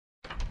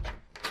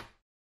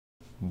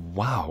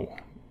Wow.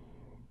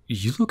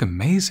 You look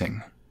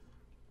amazing.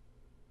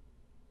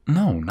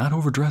 No, not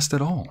overdressed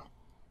at all.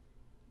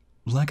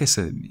 Like I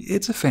said,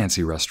 it's a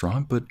fancy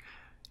restaurant, but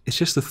it's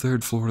just the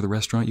third floor of the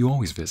restaurant you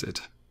always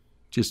visit.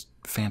 Just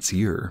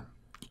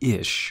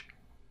fancier-ish.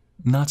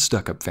 Not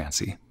stuck-up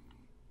fancy.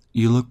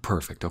 You look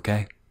perfect,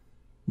 okay?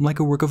 Like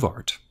a work of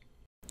art.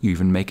 You're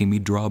even making me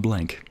draw a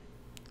blank.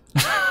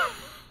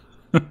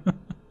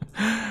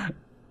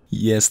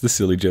 Yes, the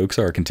silly jokes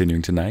are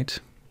continuing tonight.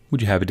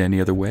 Would you have it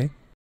any other way?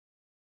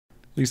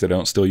 At least I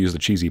don't still use the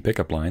cheesy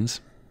pickup lines.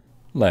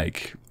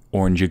 Like,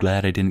 "Orange, you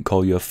glad I didn't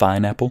call you a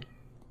fine apple?"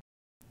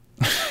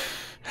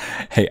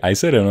 Hey, I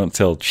said I don't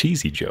tell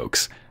cheesy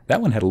jokes.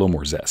 That one had a little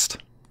more zest.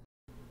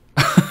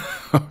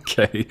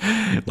 Okay,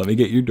 let me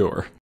get your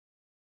door.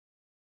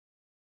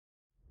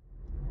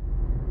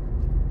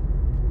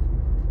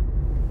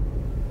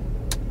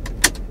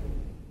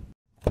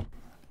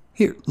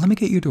 Here, let me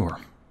get your door.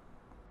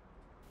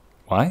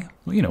 Why?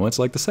 Well, you know, it's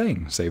like the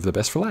saying, save the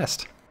best for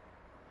last.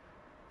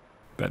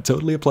 That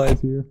totally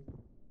applies here.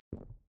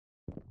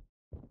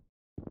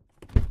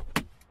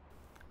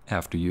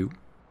 After you.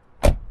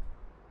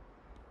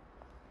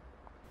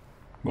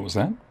 What was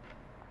that?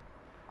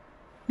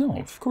 No,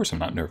 of course I'm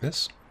not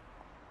nervous.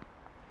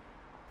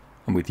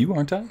 I'm with you,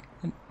 aren't I?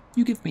 And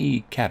you give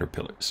me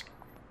caterpillars.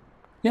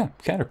 Yeah,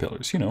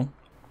 caterpillars, you know.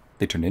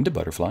 They turn into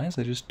butterflies,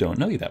 I just don't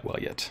know you that well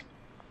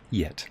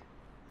yet.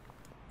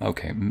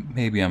 Okay,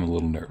 maybe I'm a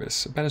little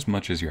nervous, about as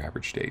much as your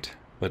average date,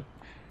 but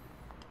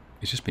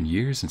it's just been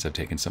years since I've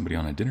taken somebody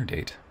on a dinner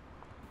date.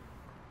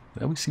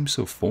 It always seems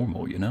so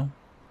formal, you know?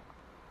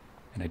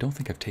 And I don't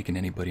think I've taken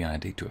anybody on a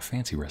date to a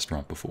fancy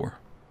restaurant before.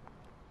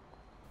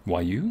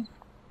 Why you?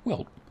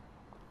 Well,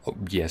 oh,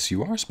 yes,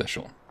 you are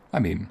special. I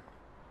mean,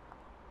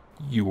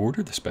 you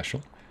ordered the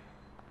special.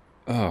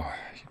 Oh,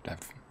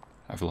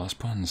 I've lost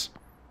puns.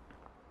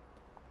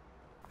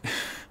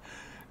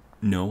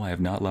 No, I have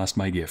not lost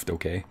my gift,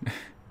 okay?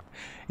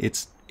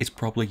 It's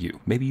probably you.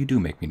 Maybe you do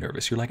make me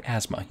nervous. You're like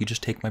asthma. You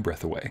just take my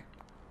breath away.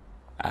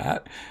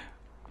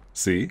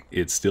 See?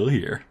 It's still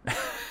here.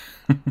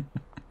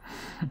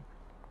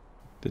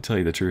 To tell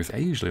you the truth, I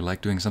usually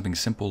like doing something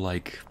simple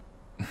like,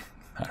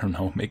 I don't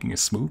know, making a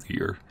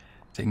smoothie or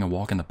taking a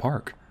walk in the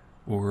park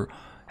or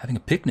having a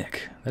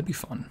picnic. That'd be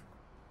fun.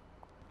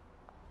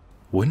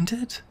 Wouldn't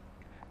it?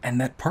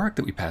 And that park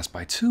that we passed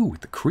by too,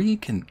 with the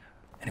creek, and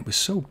it was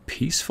so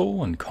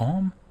peaceful and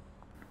calm.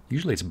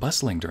 Usually it's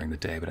bustling during the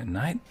day, but at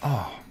night,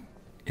 oh,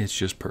 it's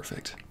just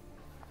perfect.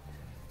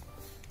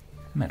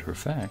 Matter of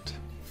fact.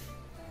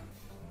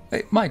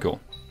 Hey,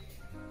 Michael.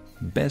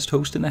 Best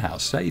host in the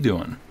house. How you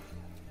doing?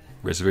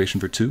 Reservation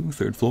for 2,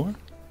 3rd floor?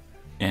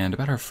 And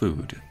about our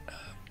food.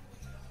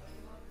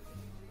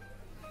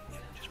 Yeah,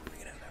 just bring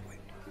it out that way.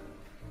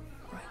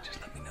 Right, just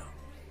let me know.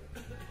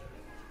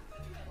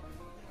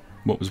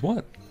 What was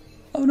what?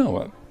 Oh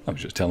no, I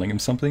was just telling him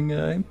something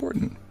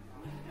important.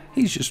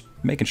 He's just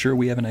making sure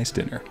we have a nice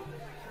dinner.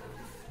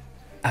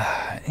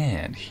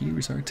 And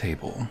here's our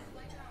table.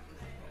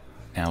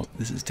 Now,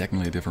 this is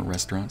technically a different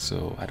restaurant,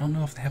 so I don't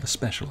know if they have a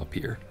special up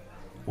here.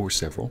 Or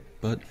several,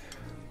 but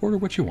order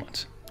what you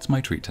want. It's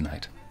my treat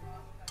tonight.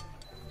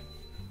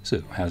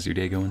 So, how's your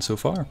day going so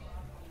far?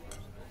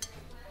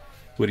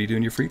 What do you do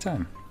in your free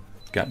time?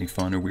 Got any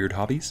fun or weird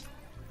hobbies?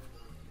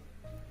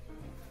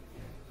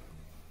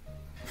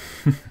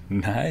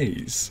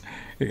 Nice.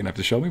 You're gonna have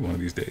to show me one of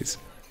these days.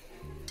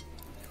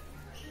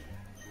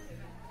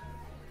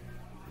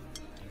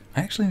 I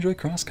actually enjoy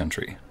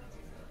cross-country.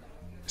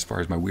 As far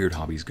as my weird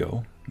hobbies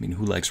go, I mean,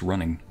 who likes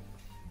running?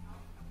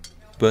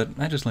 But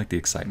I just like the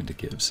excitement it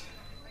gives.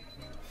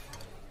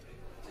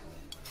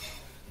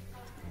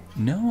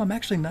 No, I'm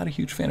actually not a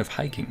huge fan of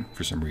hiking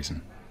for some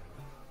reason.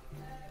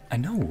 I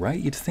know, right?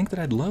 You'd think that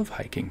I'd love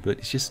hiking, but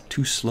it's just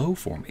too slow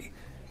for me.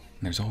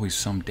 And there's always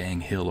some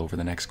dang hill over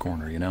the next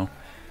corner, you know?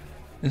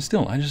 And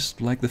still, I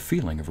just like the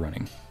feeling of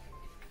running.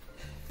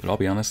 But I'll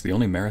be honest, the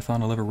only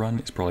marathon I'll ever run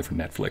is probably for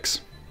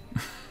Netflix.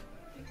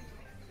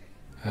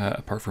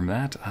 Apart from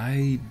that,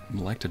 I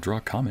like to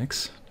draw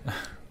comics.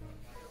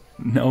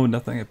 No,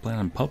 nothing I plan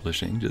on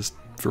publishing, just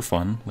for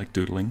fun, like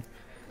doodling.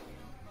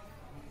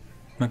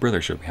 My brother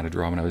showed me how to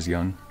draw when I was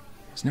young.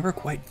 I was never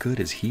quite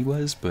good as he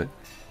was, but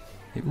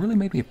it really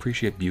made me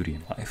appreciate beauty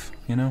in life,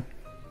 you know?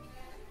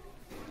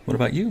 What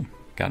about you?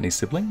 Got any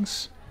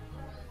siblings?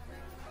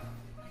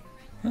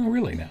 Oh,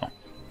 really now?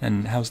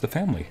 And how's the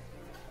family?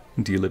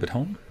 Do you live at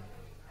home?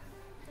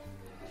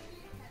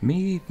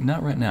 Me,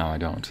 not right now, I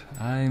don't.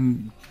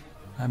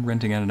 I'm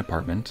renting out an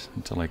apartment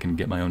until I can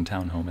get my own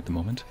townhome at the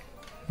moment,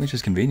 which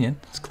is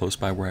convenient. It's close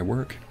by where I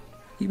work,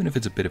 even if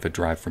it's a bit of a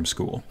drive from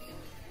school.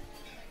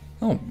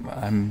 Oh,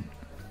 I'm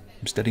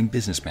studying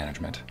business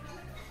management.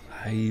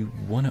 I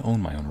want to own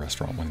my own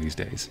restaurant one of these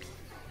days.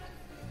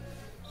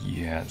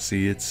 Yeah,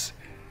 see,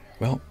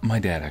 well, my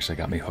dad actually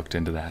got me hooked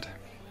into that.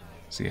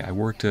 See, I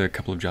worked a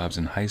couple of jobs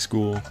in high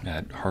school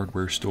at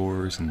hardware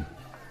stores and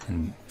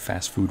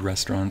fast food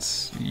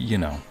restaurants, you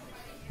know.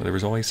 But there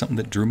was always something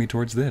that drew me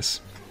towards this.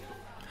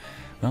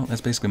 Well,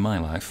 that's basically my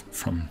life,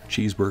 from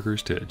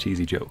cheeseburgers to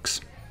cheesy jokes.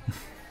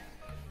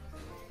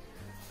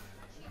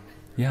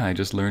 Yeah, I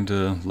just learned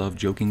to love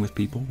joking with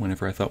people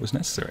whenever I thought was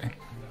necessary.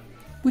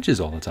 Which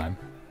is all the time.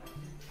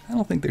 I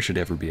don't think there should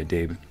ever be a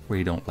day where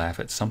you don't laugh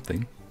at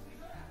something.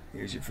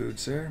 Here's your food,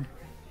 sir.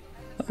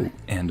 Oh,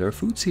 and our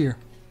food's here.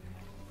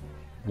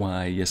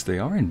 Why, yes, they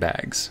are in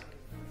bags.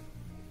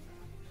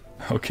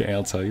 Okay,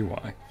 I'll tell you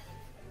why.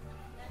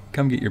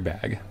 Come get your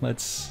bag.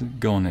 Let's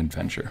go on an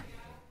adventure.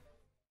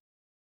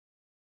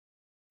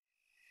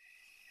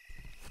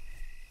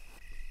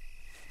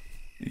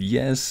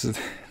 Yes,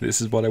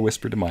 this is what I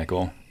whispered to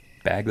Michael.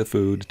 Bag the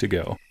food to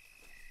go.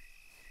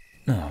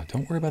 No,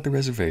 don't worry about the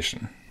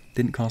reservation.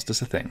 Didn't cost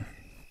us a thing.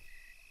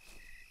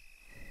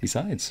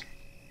 Besides,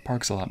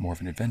 park's a lot more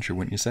of an adventure,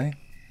 wouldn't you say?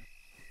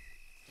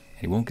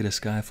 And you won't get a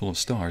sky full of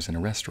stars in a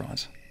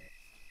restaurant.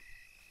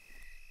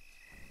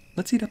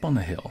 Let's eat up on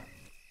the hill.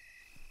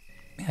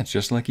 Yeah, it's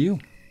just like you.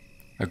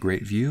 A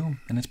great view,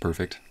 and it's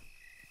perfect.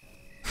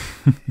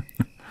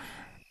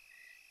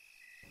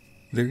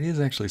 There is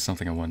actually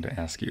something I wanted to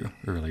ask you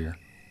earlier.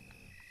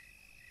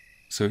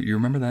 So you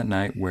remember that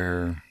night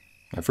where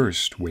I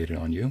first waited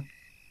on you?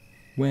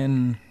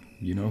 When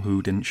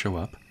you-know-who didn't show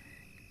up?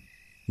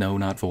 No,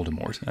 not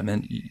Voldemort. I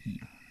meant,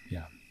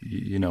 yeah,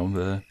 you know,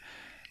 the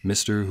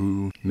Mr.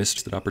 who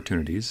missed the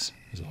opportunities,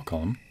 as I'll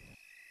call him.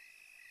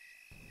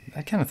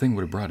 That kind of thing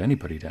would have brought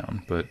anybody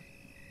down, but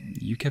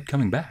you kept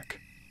coming back.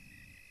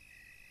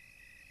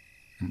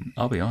 And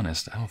I'll be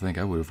honest, I don't think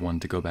I would have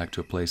wanted to go back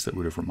to a place that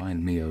would have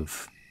reminded me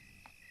of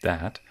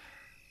that.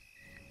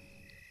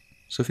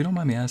 So if you don't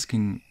mind me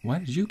asking, why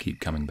did you keep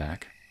coming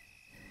back?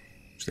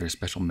 Was there a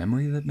special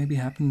memory that maybe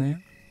happened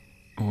there?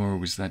 Or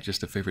was that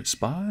just a favorite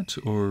spot?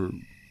 Or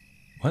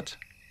what?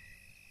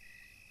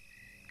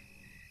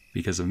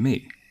 Because of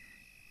me.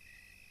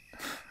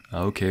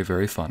 Okay,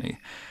 very funny.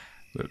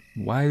 But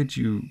why would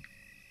you...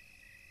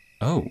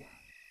 Oh.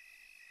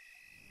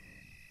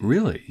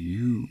 Really?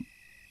 You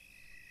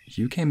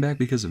came back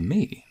because of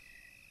me?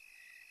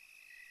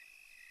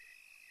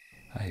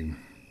 I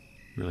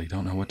really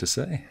don't know what to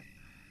say.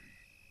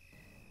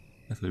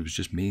 I thought it was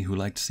just me who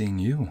liked seeing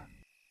you.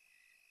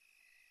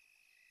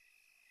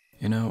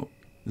 You know,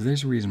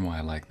 there's a reason why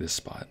I like this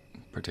spot,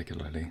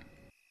 particularly.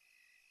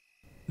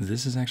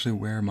 This is actually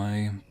where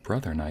my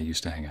brother and I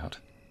used to hang out.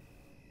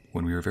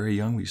 When we were very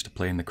young, we used to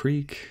play in the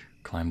creek,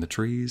 climb the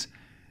trees,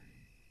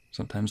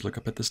 sometimes look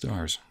up at the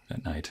stars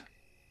at night.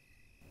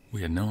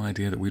 We had no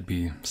idea that we'd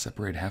be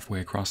separated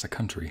halfway across the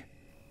country.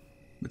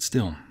 But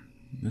still,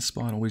 this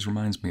spot always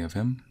reminds me of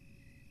him,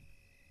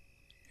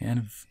 and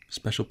of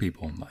special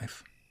people in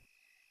life.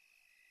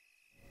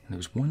 And there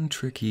was one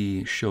trick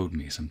he showed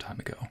me some time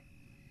ago.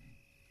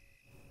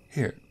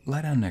 Here,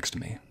 lie down next to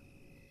me.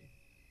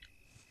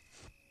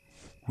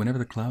 Whenever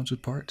the clouds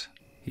would part,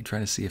 he'd try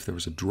to see if there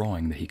was a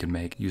drawing that he could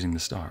make using the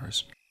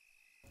stars.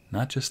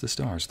 Not just the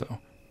stars, though.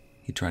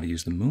 He'd try to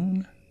use the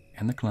moon,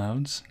 and the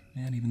clouds,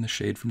 and even the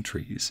shade from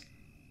trees.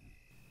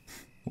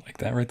 Like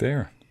that right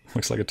there.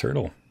 Looks like a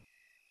turtle.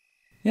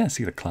 Yeah,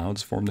 see the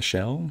clouds form the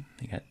shell?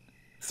 You got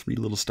 3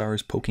 little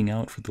stars poking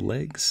out for the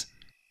legs.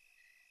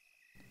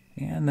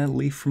 And that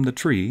leaf from the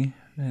tree,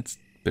 that's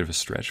a bit of a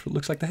stretch, but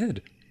looks like the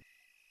head.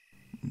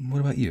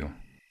 What about you?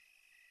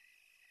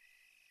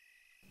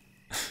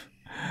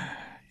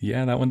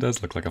 Yeah, that one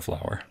does look like a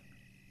flower.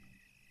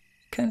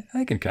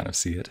 I can kind of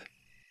see it.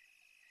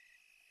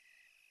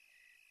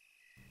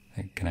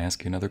 Hey, can I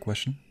ask you another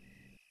question?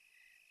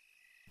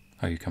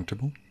 Are you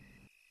comfortable?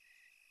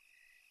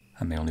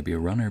 I may only be a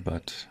runner,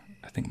 but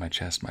I think my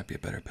chest might be a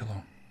better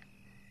pillow.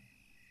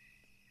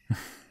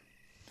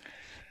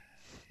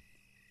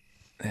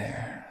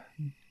 There.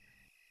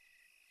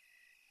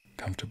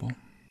 Comfortable?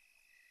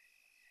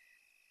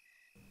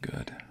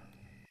 Good.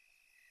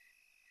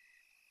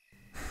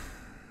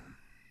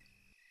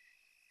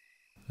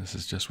 This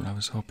is just what I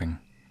was hoping.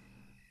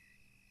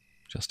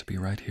 Just to be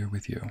right here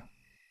with you.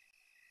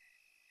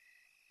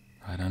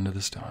 Right under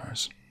the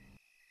stars.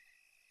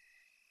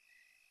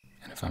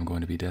 And if I'm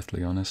going to be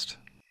deathly honest,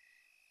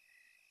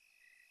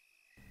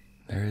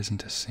 there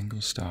isn't a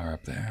single star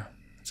up there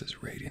that's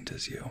as radiant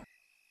as you.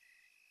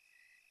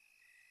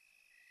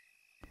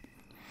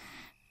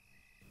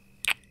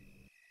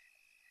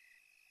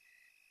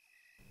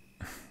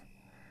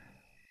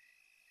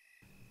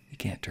 You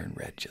can't turn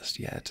red just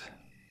yet.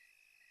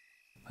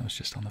 That was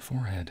just on the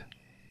forehead.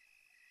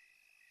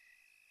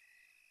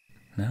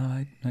 No,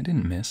 I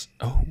didn't miss.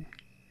 Oh.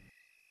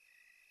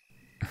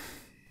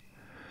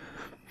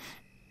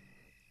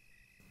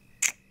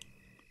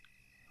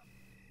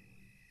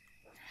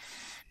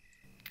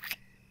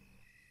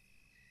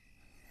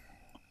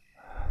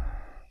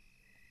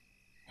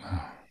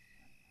 Wow.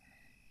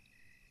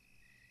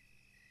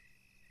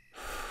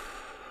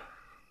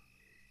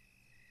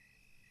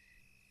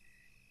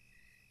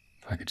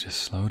 If I could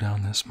just slow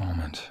down this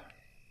moment,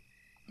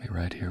 be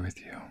right here with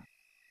you.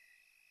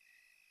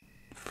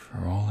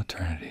 For all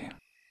eternity.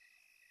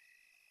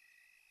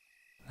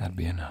 That'd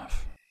be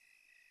enough.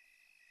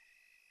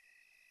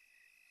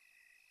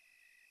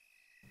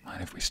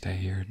 Mind if we stay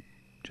here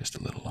just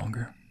a little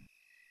longer?